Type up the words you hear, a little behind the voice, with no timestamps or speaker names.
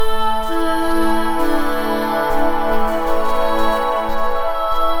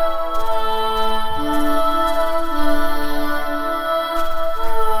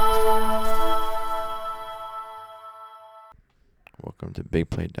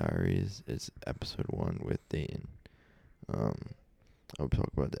Diaries. It's episode 1 with Dayton. Um, I'll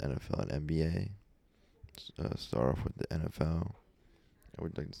talk about the NFL and NBA. Start off with the NFL. I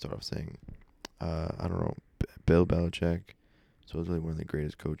would like to start off saying, I don't know, Bill Belichick, supposedly one of the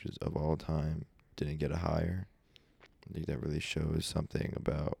greatest coaches of all time, didn't get a hire. I think that really shows something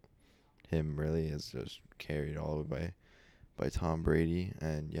about him. Really, is just carried all the way by Tom Brady.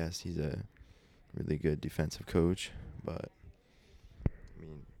 And yes, he's a really good defensive coach, but I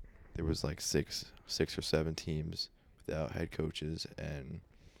mean, there was like six or seven teams without head coaches, and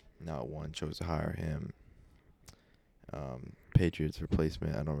not one chose to hire him. Patriots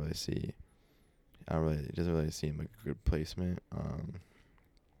replacement, I don't really see. It doesn't really seem like a good placement.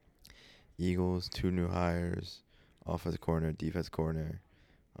 Eagles, 2 new hires, offensive coordinator,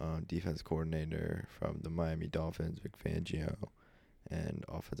 defense coordinator from the Miami Dolphins, Vic Fangio, and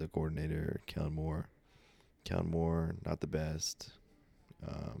offensive coordinator Kellen Moore. Kellen Moore, not the best.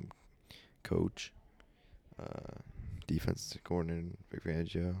 Coach, defense coordinator Vic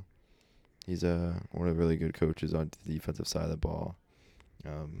Fangio. He's one of the really good coaches on the defensive side of the ball.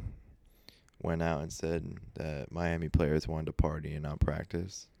 Went out and said that Miami players wanted to party and not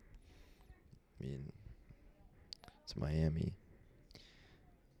practice. I mean, it's Miami.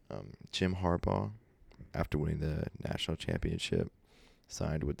 Jim Harbaugh, after winning the national championship,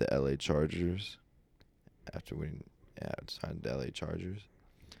 signed with the LA Chargers. Signed the LA Chargers.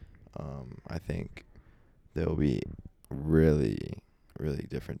 I think they'll be really, really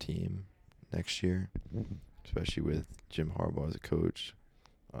different team next year, especially with Jim Harbaugh as a coach.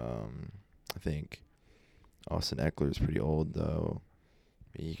 I think Austin Eckler is pretty old though.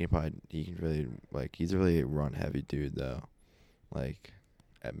 He can really, he's a really run heavy dude though. Like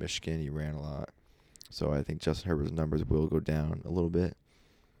at Michigan he ran a lot. So I think Justin Herbert's numbers will go down a little bit,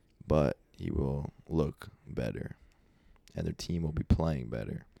 but he will look better. And their team will be playing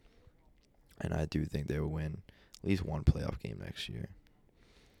better. And I do think they will win at least one playoff game next year.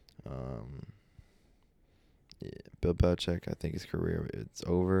 Bill Belichick, I think his career it's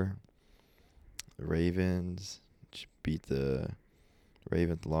over. The Ravens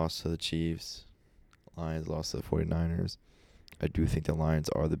lost to the Chiefs. Lions lost to the 49ers. I do think the Lions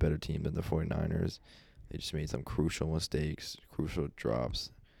are the better team than the 49ers. They just made some crucial mistakes, crucial drops.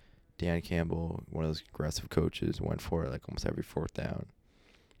 Dan Campbell, one of those aggressive coaches, went for it like almost every fourth down.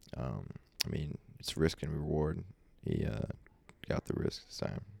 I mean, it's risk and reward. He got the risk this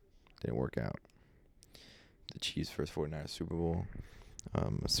time. Didn't work out. The Chiefs first 49ers Super Bowl.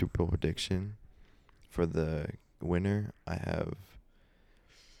 A Super Bowl prediction for the winner. I have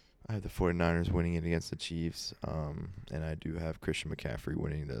the 49ers winning it against the Chiefs. And I do have Christian McCaffrey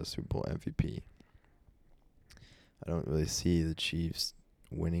winning the Super Bowl MVP. I don't really see the Chiefs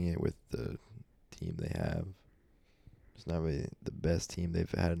winning it with the team they have. It's not really the best team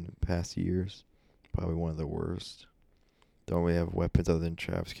they've had in the past years. Probably one of the worst. Don't really have weapons other than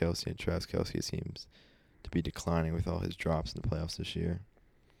Travis Kelce, and Travis Kelce seems to be declining with all his drops in the playoffs this year.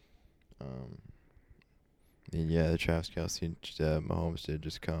 The Travis Kelce and Mahomes did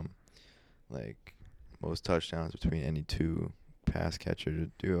just come. Like, most touchdowns between any two pass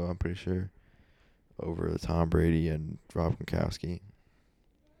catcher duo, I'm pretty sure, over the Tom Brady and Rob Gronkowski.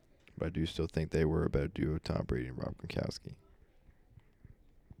 But I do still think they were a better duo, Tom Brady and Rob Gronkowski.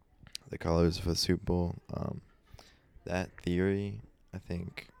 The colors for the Super Bowl, that theory, I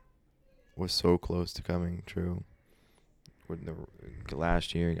think, was so close to coming true. With the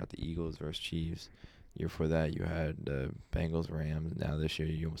last year, you got the Eagles versus Chiefs. Year before that, you had the Bengals, Rams. Now this year,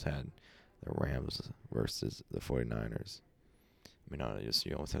 you almost had the Rams versus the 49ers.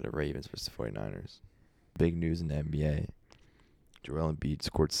 You almost had the Ravens versus the 49ers. Big news in the NBA. Joel Embiid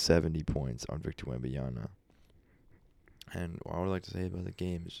scored 70 points on Victor Wembanyama. And what I would like to say about the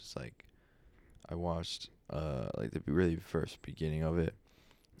game is just I watched the really first beginning of it,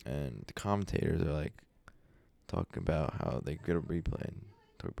 and the commentators are talking about how they get a replay and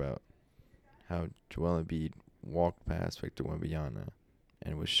talk about how Joel Embiid walked past Victor Wembanyama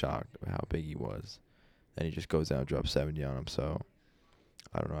and was shocked at how big he was. Then he just goes down and drops 70 on him. So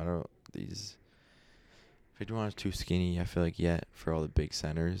I don't know. Victor Wembanyama's too skinny, I feel yet for all the big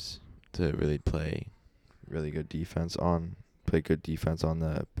centers to really play really good defense on. Play good defense on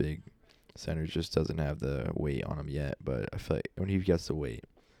the big centers. Just doesn't have the weight on him yet. But I feel when he gets the weight,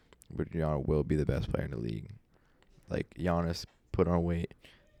 Victor Wembanyama will be the best player in the league. Giannis put on weight,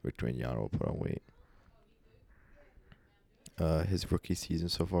 Victor Wembanyama will put on weight. His rookie season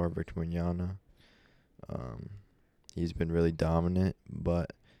so far, Victor Wembanyama, he's been really dominant,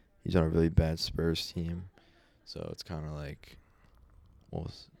 but he's on a really bad Spurs team. So it's kind of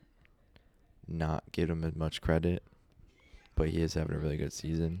almost not give him as much credit. but he is having a really good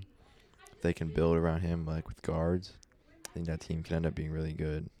season. If they can build around him like with guards, I think that team can end up being really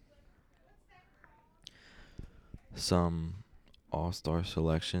good. Some all-star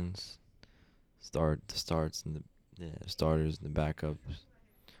selections. Starters and the backups.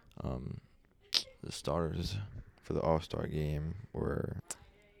 Um, the starters for the All-Star game were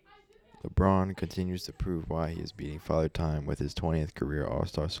LeBron continues to prove why he is beating Father Time with his 20th career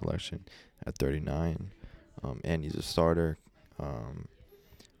All-Star selection at 39. And he's a starter.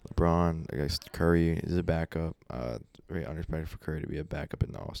 LeBron, I guess Curry is a backup. Very unexpected for Curry to be a backup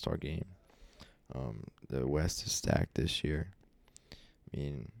in the All-Star game. The West is stacked this year. I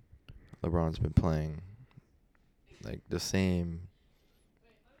mean, LeBron's been playing like the same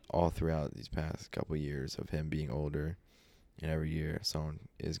all throughout these past couple years of him being older. And every year someone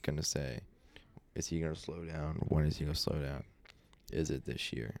is going to say, is he going to slow down? When is he going to slow down? Is it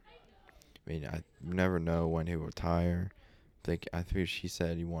this year? I mean, I never know when he'll retire. I think she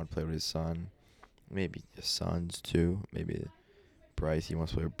said he wanted to play with his son. Maybe his sons too. Maybe Bryce, he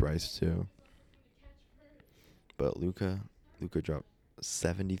wants to play with Bryce too. But Luka dropped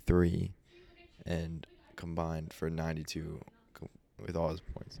 73 and combined for 92 with all his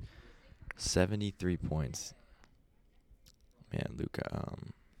points. 73 points. Man, Luka,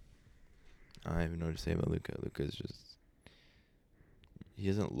 I don't even know what to say about Luka. Luka's just, he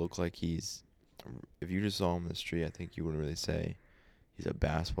doesn't look like he's, if you just saw him in the street, I think you wouldn't really say he's a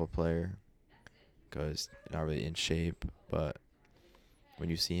basketball player because not really in shape. But when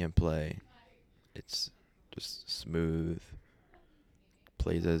you see him play, it's just smooth,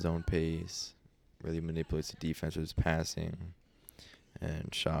 plays at his own pace, really manipulates the defense with his passing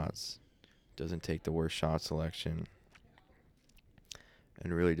and shots, doesn't take the worst shot selection,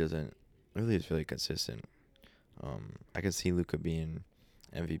 and really is really consistent. I can see Luka being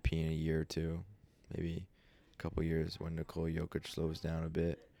MVP in a year or two, maybe a couple years when Nikola Jokic slows down a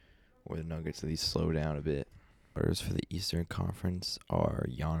bit, or the Nuggets at least slow down a bit. Starters for the Eastern Conference are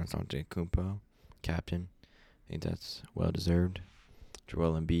Giannis Antetokounmpo, captain. I think that's well deserved.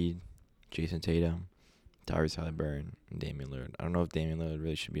 Joel Embiid, Jason Tatum, Tyrese Halliburton, and Damian Lillard. I don't know if Damian Lillard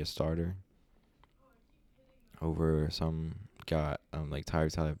really should be a starter over some guy like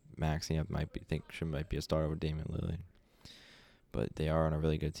Tyrese Halliburton. Maxing up might be a starter over Damian Lillard. But they are on a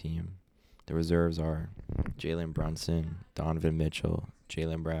really good team. The reserves are Jalen Brunson, Donovan Mitchell,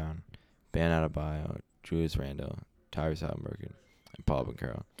 Jaylen Brown, Bam Adebayo, Julius Randle, Tyrese Halliburton, and Paul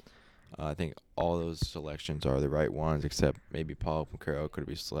Banchero. I think all those selections are the right ones, except maybe Paul Banchero could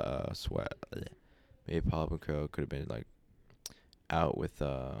be sweat. Maybe Paul Banchero could have been like out with his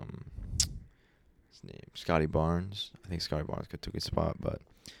name, Scotty Barnes. I think Scotty Barnes took his spot, but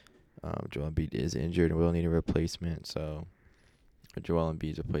Joel Embiid is injured and will need a replacement. So Joel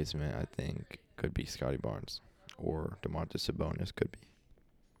Embiid's replacement, I think, could be Scotty Barnes or Domantas Sabonis could be.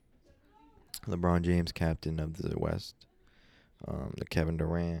 LeBron James, captain of the West. The Kevin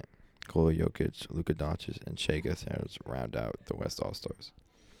Durant, Nikola Jokic, Luka Doncic, and Shai Gilgeous round out the West All-Stars.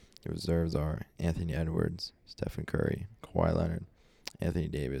 The reserves are Anthony Edwards, Stephen Curry, Kawhi Leonard, Anthony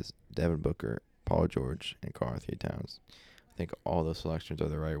Davis, Devin Booker, Paul George, and Karl-Anthony Towns. I think all those selections are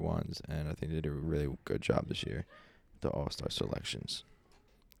the right ones, and I think they did a really good job this year with the All-Star selections.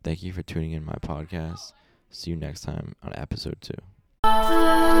 Thank you for tuning in my podcast. See you next time on episode 2.